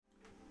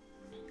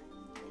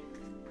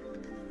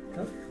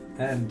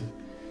And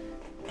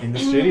in the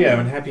studio,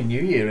 and Happy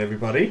New Year,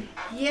 everybody.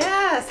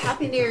 Yes,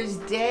 Happy New Year's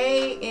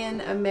Day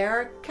in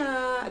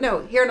America.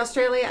 No, here in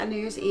Australia, and New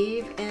Year's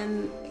Eve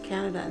in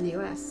Canada and the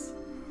US,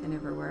 and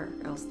everywhere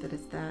else that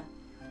is that.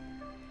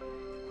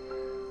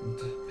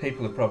 And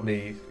people are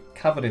probably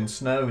covered in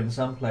snow in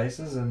some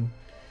places and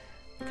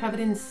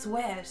covered in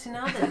sweat in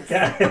others.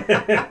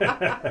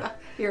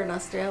 Here in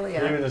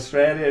Australia. Here in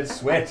Australia, it's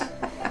sweat.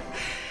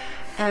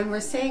 And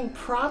we're saying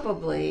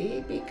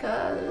probably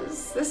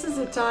because this is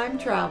a time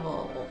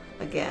travel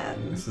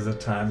again. This is a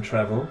time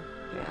travel.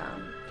 Yeah.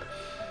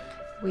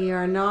 We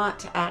are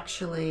not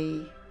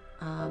actually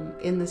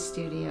in the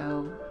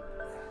studio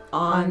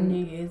on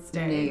New Year's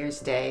Day. New Year's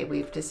Day.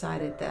 We've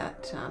decided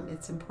that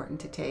it's important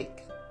to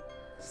take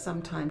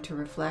some time to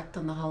reflect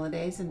on the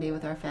holidays and be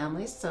with our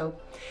families. So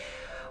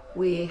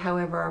we,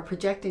 however, are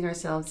projecting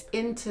ourselves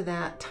into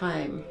that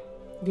time.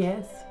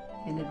 Yes.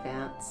 In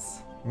advance.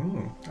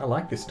 I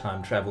like this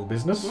time travel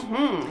business.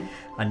 Mm-hmm.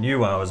 I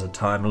knew I was a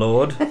time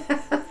lord.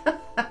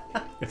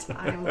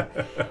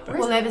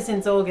 Well, ever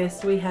since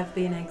August, we have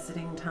been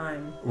exiting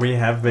time. We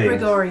have been.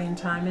 Gregorian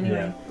time,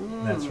 anyway.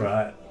 Yeah, that's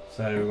right.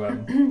 So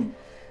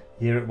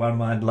here at One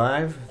Mind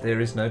Live,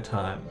 there is no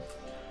time.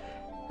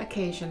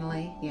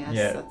 Occasionally, yes,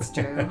 Yeah. that's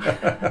true.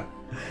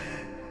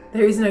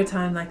 There is no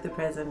time like the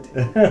present.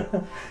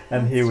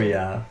 And here we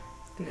are.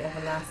 The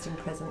everlasting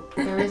present.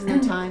 There is no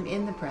time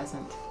in the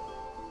present.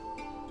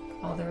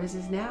 All there is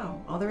now.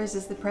 All there is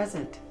the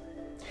present.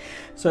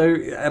 So,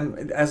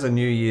 as a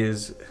New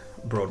Year's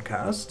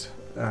broadcast,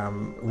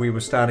 we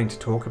were starting to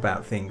talk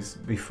about things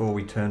before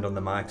we turned on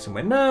the mics and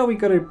went, no, we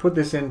got to put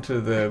this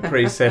into the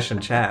pre-session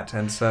chat.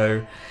 And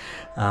so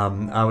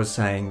I was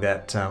saying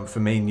that for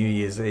me, New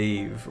Year's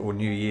Eve or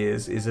New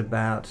Year's is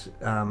about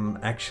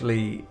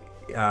actually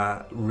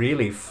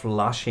really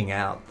flushing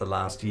out the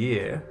last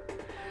year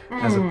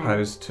as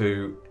opposed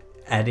to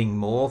adding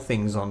more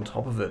things on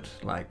top of it,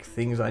 like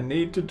things I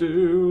need to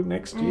do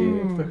next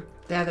year.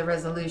 Yeah, the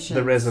resolutions.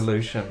 The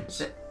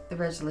resolutions. The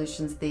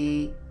resolutions,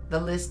 the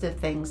list of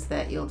things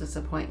that you'll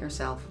disappoint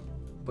yourself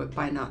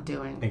by not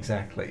doing.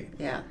 Exactly.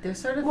 Yeah,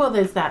 there's sort of... Well,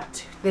 there's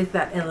that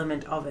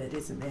element of it,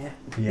 isn't there?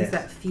 Yes. There's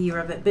that fear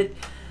of it. But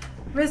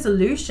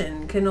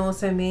resolution can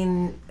also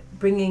mean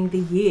bringing the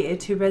year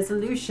to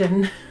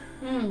resolution.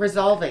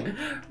 Resolving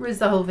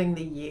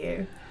the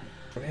year.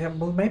 Yeah,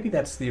 well, maybe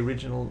that's the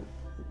original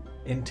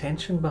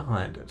intention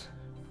behind it.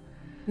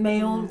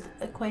 May old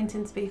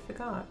acquaintance be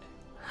forgot.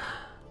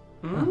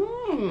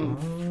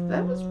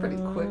 That was pretty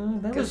quick.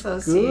 That was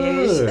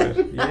association.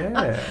 good.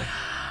 Yeah.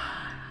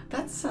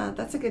 That's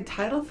a good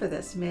title for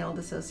this. May old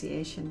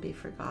association be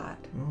forgot.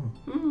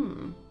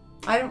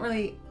 I don't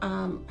really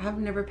have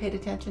never paid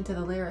attention to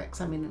the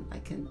lyrics. I mean, I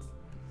can,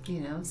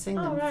 sing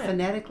them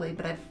phonetically,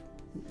 but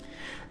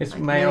It's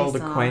like may old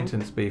song.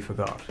 acquaintance be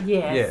forgot.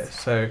 Yes. Yeah.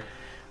 So.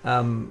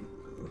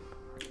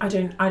 I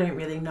don't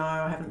really know.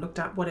 I haven't looked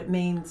up what it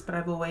means, but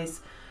I've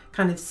always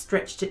kind of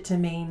stretched it to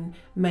mean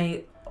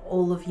may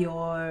all of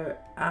your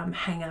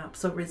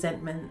hang-ups or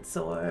resentments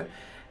or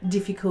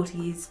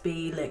difficulties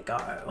be let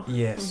go.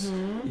 Yes.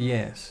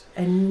 Yes.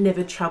 And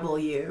never trouble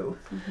you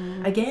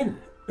again.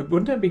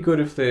 Wouldn't it be good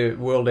if the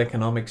World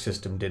Economic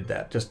System did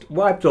that? Just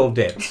wiped all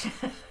debts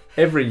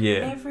every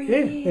year. Every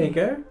year. year. There you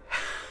go.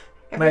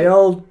 May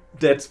old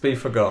debts be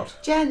forgot.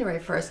 January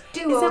 1st.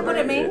 Is that what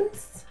it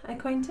means?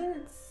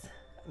 Acquaintance?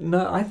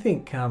 No, I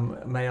think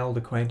may old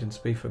acquaintance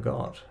be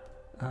forgot.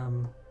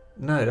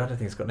 No, I don't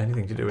think it's got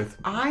anything to do with...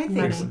 I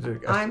think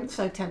I'm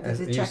so tempted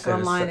to check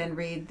online and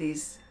read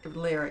these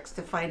lyrics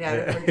to find out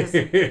if we're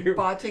just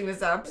botching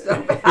this up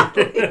so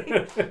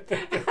badly.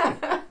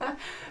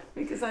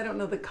 Because I don't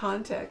know the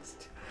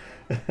context.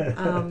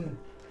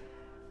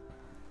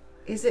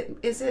 Is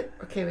it...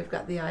 Okay, we've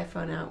got the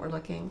iPhone out, we're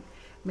looking.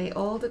 May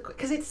old...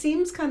 Because it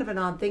seems kind of an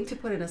odd thing to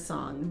put in a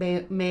song.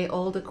 May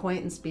old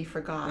acquaintance be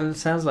forgot. It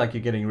sounds like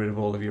you're getting rid of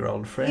all of your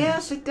old friends.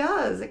 Yes, it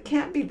does. It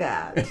can't be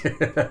bad.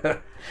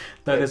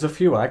 No, there's a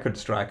few I could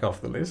strike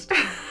off the list.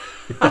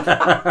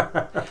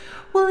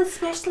 Well,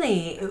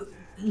 especially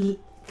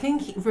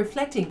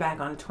reflecting back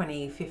on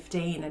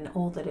 2015 and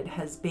all that it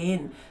has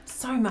been,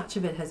 so much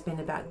of it has been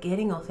about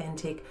getting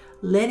authentic,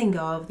 letting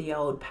go of the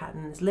old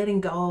patterns, letting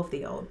go of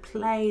the old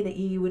play that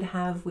you would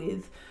have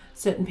with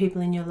certain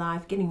people in your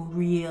life, getting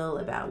real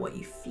about what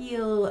you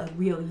feel, a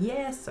real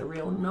yes, a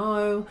real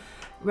no,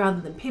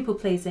 rather than people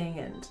pleasing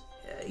and,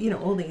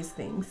 all these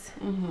things.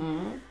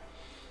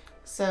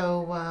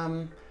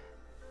 So,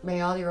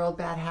 may all your old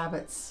bad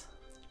habits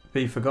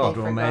be forgot,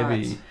 be or forgot.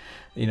 maybe,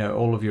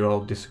 all of your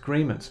old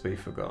disagreements be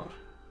forgot.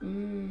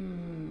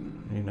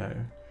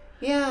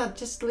 Yeah,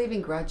 just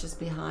leaving grudges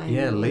behind.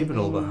 Yeah, leave it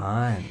all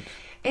behind.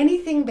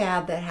 Anything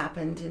bad that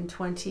happened in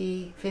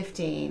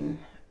 2015,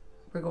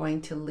 we're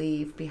going to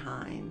leave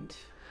behind.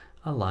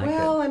 I like it.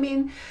 Well, I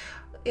mean,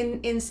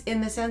 in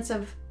the sense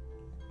of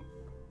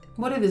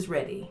whatever's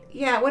ready.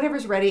 Yeah,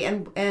 whatever's ready,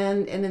 and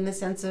in the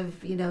sense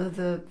of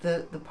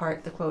the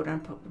part, the quote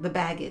unquote, the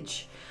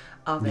baggage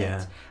of it.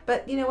 Yeah.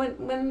 But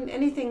when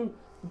anything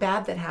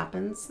bad that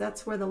happens,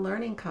 that's where the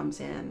learning comes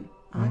in.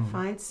 I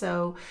find.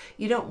 So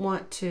you don't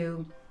want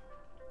to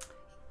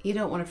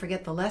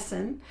forget the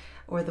lesson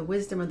or the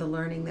wisdom or the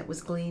learning that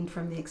was gleaned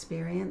from the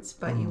experience,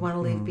 but you want to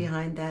leave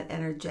behind that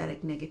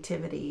energetic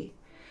negativity.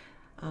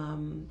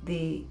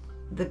 The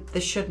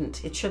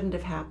shouldn't. It shouldn't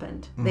have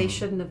happened. They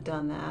shouldn't have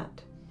done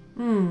that.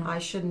 I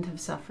shouldn't have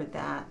suffered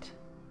that.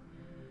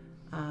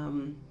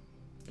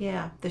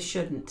 The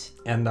shouldn't.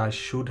 And I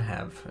should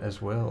have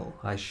as well.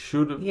 I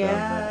should have done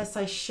that. Yes,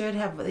 I should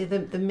have.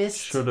 The missed.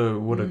 Shoulda,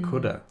 woulda,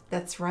 coulda.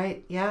 That's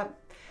right. Yep.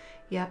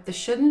 The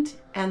shouldn't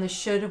and the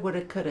shoulda,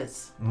 woulda,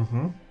 couldas.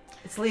 Mm-hmm.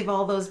 Let's leave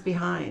all those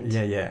behind.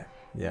 Yeah.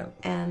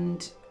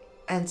 And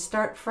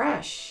start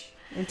fresh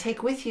and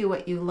take with you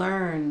what you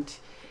learned.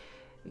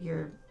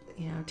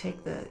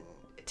 Take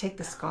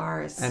the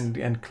scars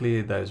and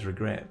clear those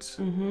regrets.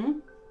 Mm-hmm.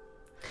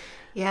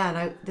 Yeah,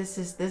 and this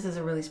is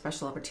a really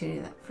special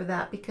opportunity for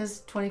that,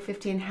 because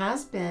 2015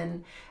 has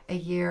been a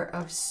year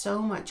of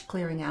so much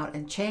clearing out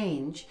and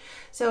change.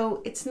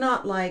 So it's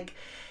not like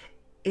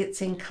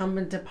it's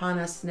incumbent upon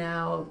us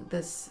now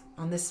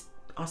on this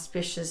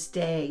auspicious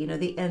day,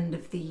 the end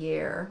of the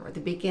year or the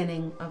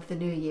beginning of the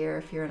new year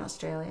if you're in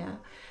Australia,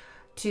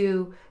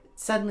 to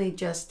suddenly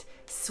just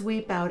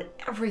sweep out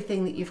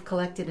everything that you've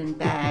collected in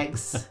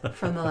bags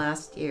from the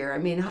last year. I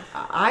mean,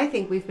 I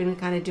think we've been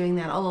kind of doing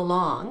that all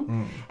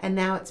along, and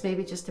now it's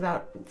maybe just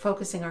about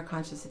focusing our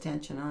conscious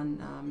attention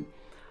on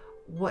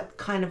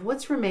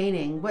what's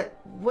remaining,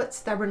 what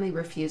stubbornly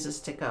refuses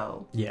to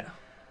go. Yeah.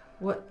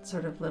 What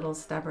sort of little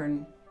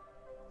stubborn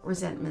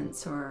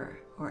resentments or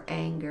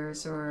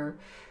angers or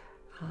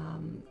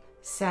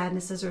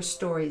sadnesses or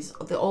stories,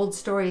 the old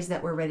stories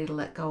that we're ready to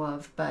let go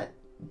of, but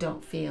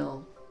don't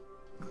feel,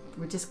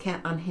 we just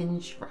can't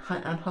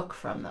unhook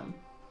from them.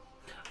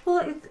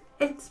 Well,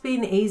 it's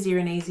been easier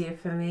and easier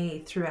for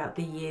me throughout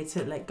the year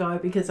to let go,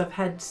 because I've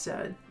had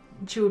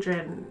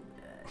children,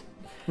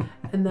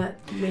 and that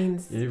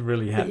means you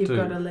really have you've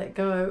got to let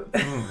go.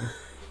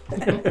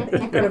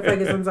 You've got to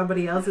focus on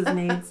somebody else's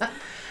needs.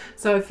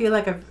 So I feel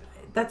like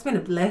that's been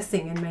a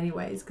blessing in many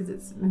ways, because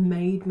it's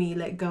made me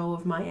let go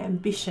of my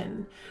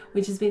ambition,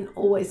 which has been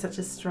always such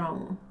a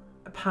strong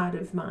part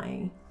of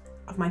my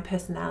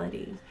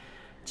personality,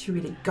 to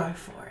really go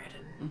for it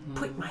and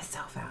put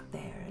myself out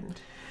there.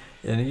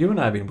 And you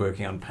and I have been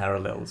working on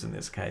parallels in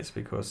this case,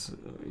 because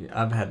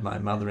I've had my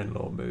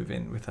mother-in-law move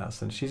in with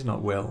us, and she's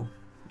not well,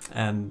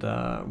 and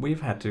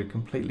we've had to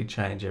completely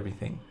change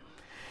everything,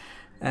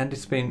 and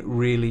it's been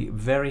really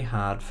very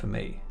hard for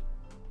me.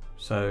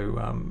 So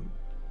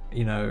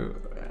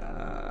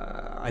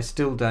I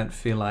still don't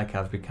feel like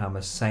I've become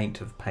a saint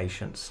of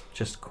patience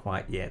just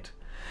quite yet.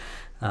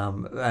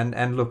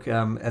 And look,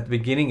 at the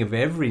beginning of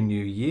every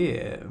new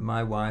year,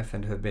 my wife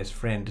and her best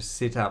friend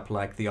sit up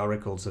like the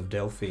oracles of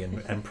Delphi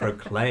and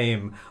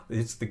proclaim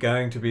it's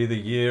going to be the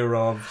year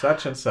of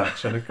such and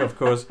such. And of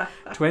course,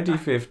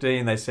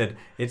 2015, they said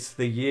it's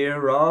the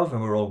year of,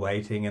 and we're all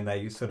waiting, and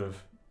they sort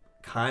of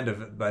kind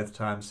of at both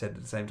times said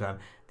at the same time,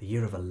 the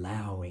year of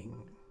allowing.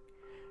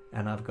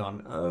 And I've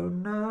gone, oh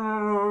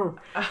no,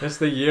 it's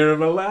the year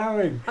of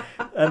allowing.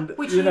 And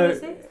which year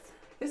was this?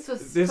 This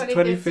was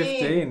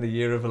 2015, the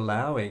year of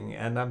allowing,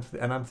 and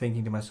I'm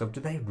thinking to myself,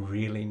 do they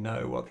really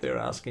know what they're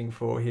asking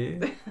for here?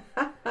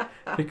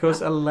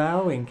 Because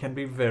allowing can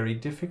be very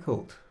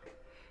difficult.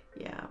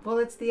 Yeah, well,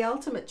 it's the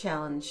ultimate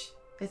challenge.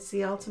 It's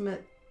the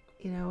ultimate,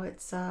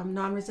 it's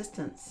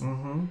non-resistance.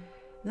 Mm-hmm.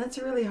 And that's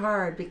really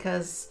hard,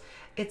 because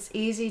it's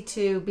easy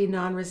to be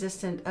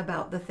non-resistant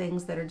about the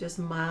things that are just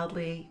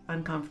mildly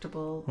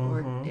uncomfortable or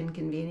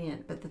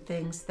inconvenient, but the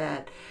things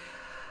that,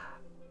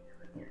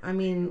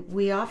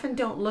 we often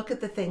don't look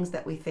at the things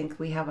that we think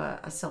we have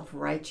a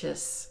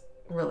self-righteous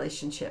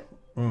relationship,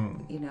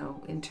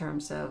 in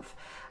terms of,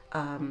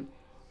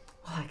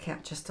 I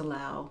can't just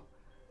allow,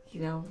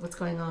 what's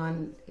going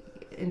on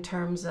in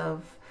terms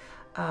of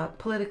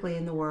politically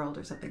in the world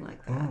or something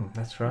like that.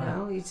 That's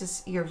right.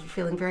 You're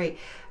feeling very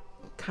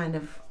kind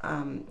of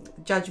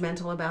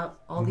judgmental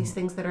about all these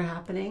things that are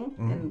happening,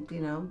 and,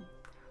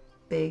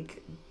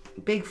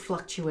 big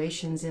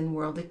fluctuations in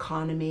world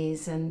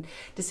economies and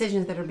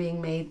decisions that are being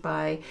made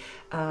by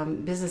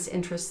business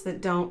interests that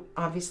don't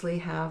obviously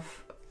have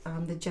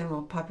the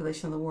general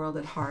population of the world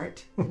at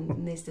heart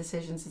in these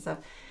decisions and stuff.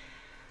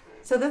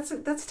 So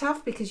that's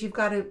tough, because you've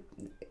got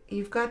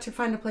to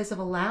find a place of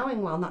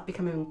allowing while not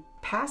becoming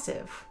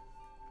passive.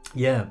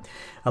 Yeah,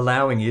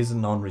 allowing is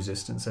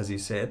non-resistance, as you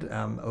said.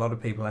 A lot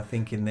of people, I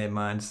think, in their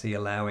mind see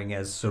allowing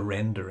as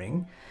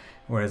surrendering,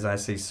 whereas I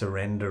see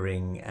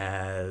surrendering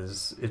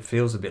as, it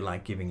feels a bit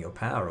like giving your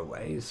power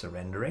away,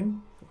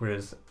 surrendering,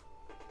 whereas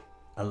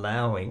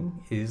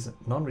allowing is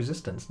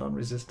non-resistance.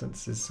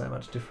 Non-resistance is so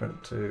much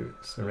different to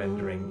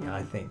surrendering,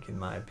 I think, in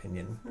my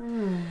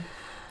opinion.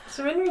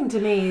 Surrendering to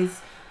me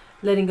is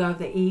letting go of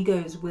the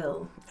ego's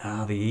will.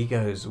 The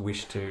ego's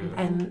wish to...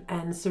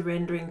 And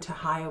surrendering to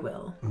higher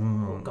will,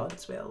 or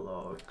God's will,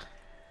 or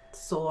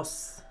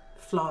source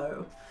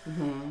flow.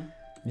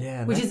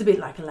 Yeah, which is a bit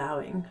like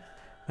allowing.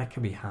 That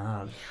can be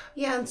hard.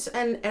 Yeah,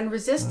 and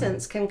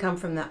resistance can come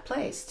from that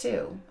place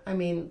too.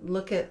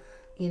 Look at,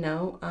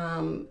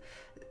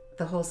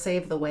 the whole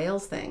save the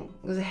whales thing.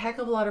 There was a heck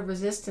of a lot of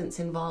resistance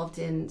involved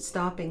in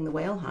stopping the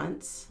whale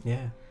hunts.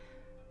 Yeah.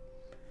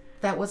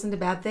 That wasn't a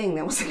bad thing.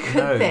 That was a good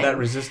No, thing. that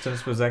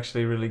resistance was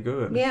actually really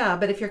good. Yeah,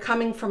 but if you're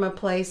coming from a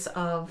place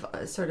of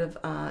sort of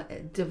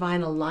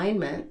divine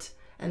alignment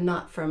and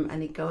not from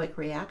an egoic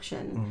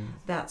reaction,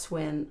 that's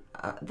when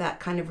that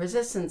kind of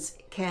resistance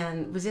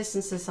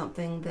is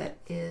something that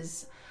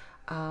is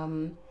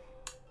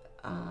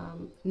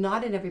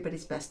not in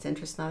everybody's best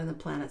interest, not in the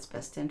planet's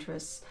best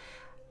interest.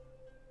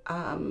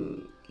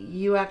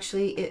 You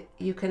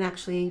can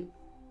actually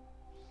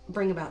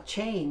bring about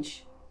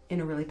change in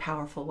a really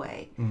powerful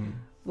way.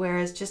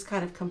 Whereas just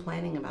kind of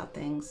complaining about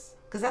things,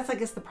 because that's, I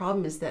guess, the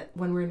problem is that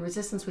when we're in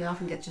resistance, we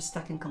often get just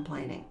stuck in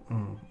complaining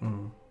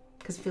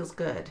because it feels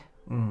good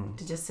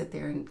to just sit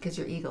there, and because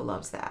your ego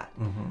loves that.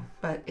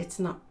 But it's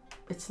not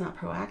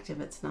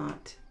proactive. It's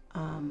not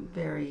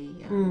very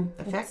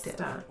effective. It's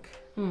stuck.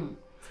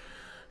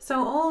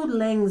 So Auld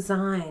Lang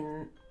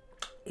Syne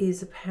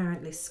is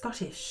apparently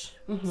Scottish.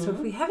 So if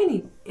we have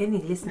any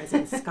listeners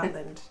in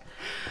Scotland,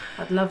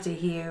 I'd love to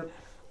hear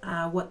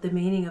what the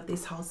meaning of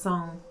this whole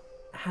song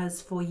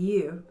has for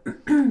you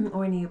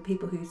or any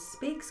people who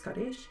speak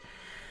Scottish.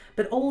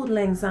 But Auld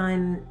Lang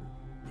Syne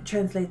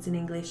translates in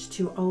English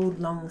to old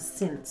long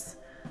since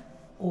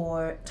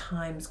or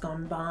times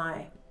gone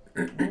by.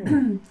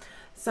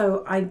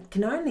 So I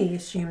can only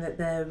assume that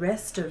the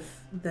rest of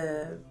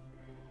the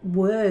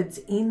words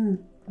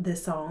in the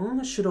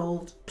song, should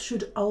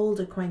old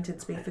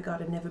acquaintance be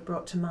forgot and never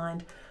brought to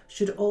mind,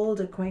 should old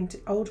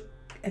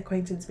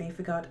acquaintance be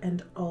forgot,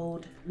 and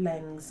Auld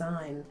Lang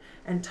Syne,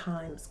 and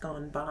times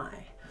gone by.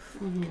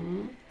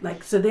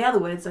 Like, so the other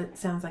words, it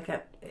sounds like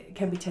it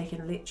can be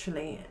taken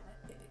literally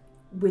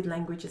with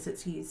language as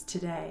it's used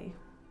today.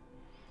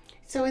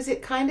 So is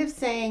it kind of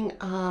saying,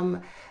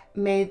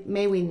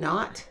 may we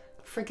not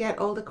forget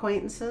old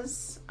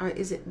acquaintances? Or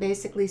is it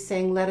basically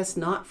saying, let us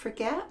not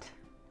forget?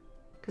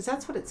 Because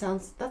that's what it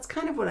sounds, that's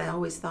kind of what I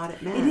always thought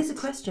it meant. It is a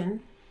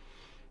question.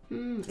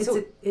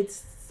 So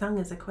It's sung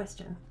as a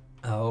question.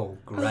 Oh,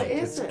 great.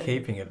 is It's it?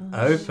 keeping it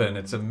open.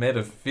 It's a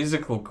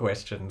metaphysical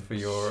question for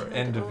your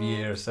end of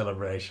year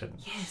celebration.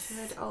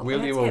 Yes.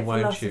 Will you or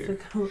won't you?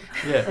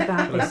 Yeah,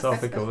 about this.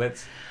 philosophical.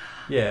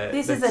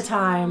 This is a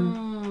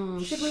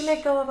time. Should we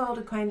let go of old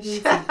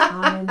acquaintances and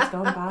times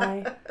gone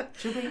by?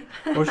 Should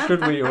we? Or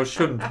should we or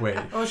shouldn't we?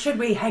 Or should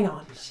we hang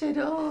on? Should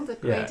old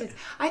acquaintance.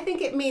 I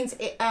think it means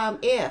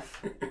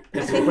if.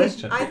 It's a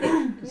question. I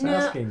think It's no,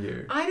 asking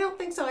you. I don't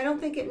think so. I don't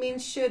think it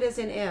means should as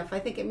in if. I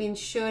think it means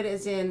should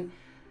as in.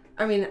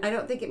 I mean, I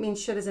don't think it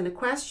means should as in a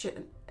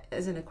question.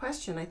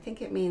 I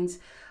think it means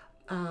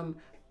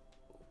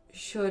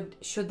should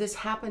this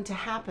happen to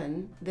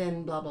happen,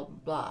 then blah blah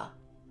blah.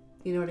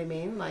 You know what I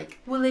mean? Like,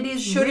 well, it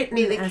is. Should it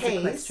be the as case?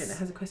 A question. It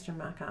has a question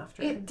mark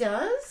after it. It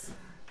does?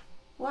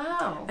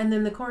 Wow. And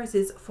then the chorus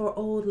is, for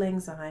Auld Lang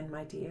Syne,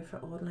 my dear, for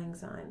Auld Lang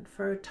Syne,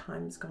 for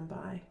times gone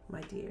by,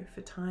 my dear,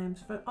 for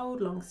old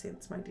long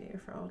since, my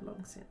dear, for old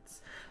long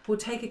since. We'll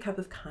take a cup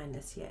of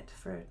kindness yet,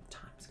 for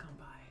times gone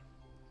by.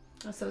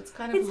 So it's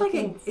kind of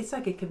it's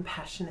like a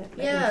compassionate.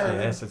 Yeah.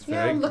 Yes, it's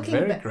very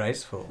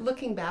graceful.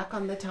 Looking back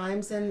on the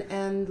times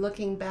and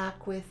looking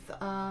back with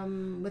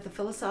a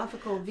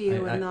philosophical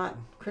view and not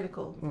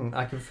critical.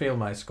 I can feel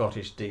my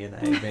Scottish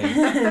DNA being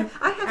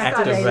I have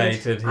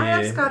activated here. I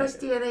have Scottish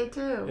DNA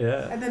too.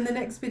 Yeah. And then the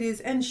next bit is,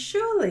 and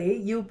surely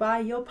you'll buy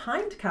your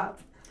pint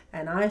cup,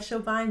 and I shall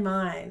buy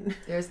mine.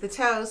 There's the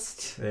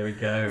toast. There we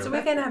go. So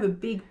we're going to have a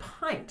big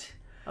pint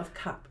of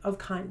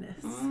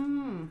kindness.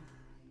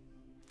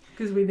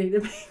 Because we need a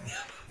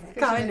big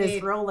kindness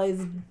for all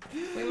those.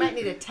 We might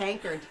need a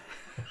tankard.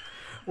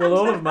 Well,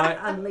 all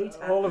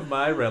Unlita. of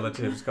my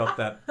relatives got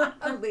that.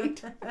 A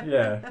liter.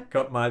 Yeah,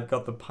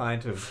 got the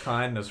pint of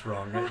kindness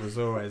wrong. It was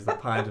always the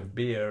pint of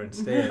beer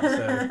instead.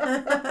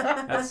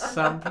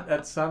 So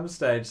at some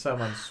stage,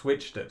 someone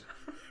switched it.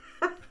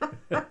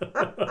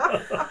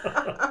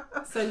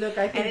 So look,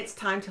 I think, And it's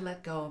time to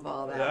let go of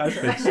all that.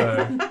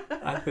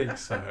 I think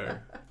so.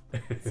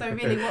 so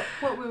really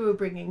what we were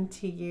bringing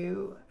to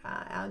you,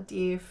 our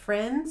dear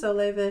friends all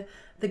over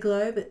the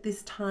globe at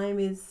this time,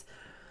 is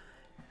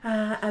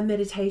a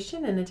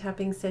meditation and a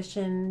tapping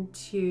session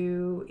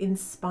to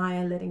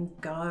inspire letting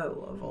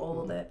go of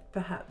all that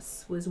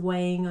perhaps was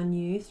weighing on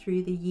you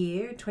through the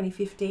year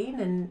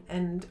 2015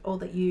 and all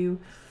that you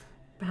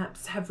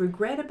perhaps have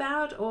regret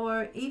about,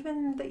 or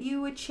even that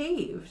you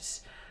achieved.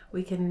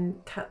 We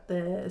can cut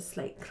the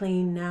slate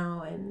clean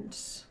now and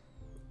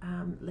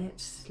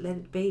let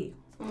it be.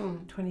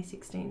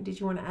 2016. Did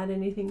you want to add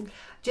anything?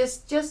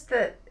 Just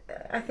that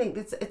I think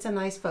it's a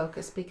nice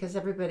focus, because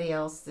everybody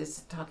else is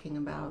talking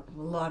about, a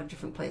lot of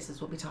different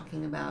places will be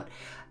talking about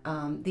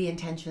the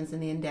intentions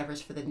and the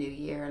endeavors for the new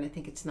year, and I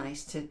think it's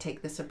nice to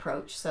take this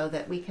approach so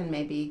that we can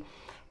maybe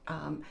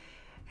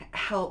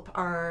help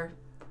our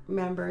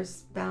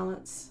members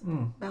balance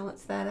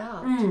that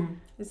out.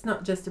 It's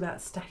not just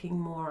about stacking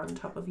more on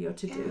top of your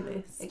to-do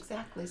list.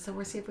 Exactly. So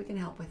we'll see if we can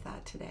help with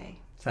that today.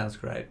 Sounds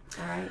great.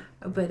 All right.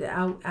 But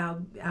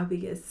our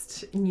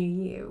biggest New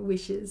Year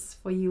wishes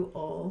for you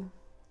all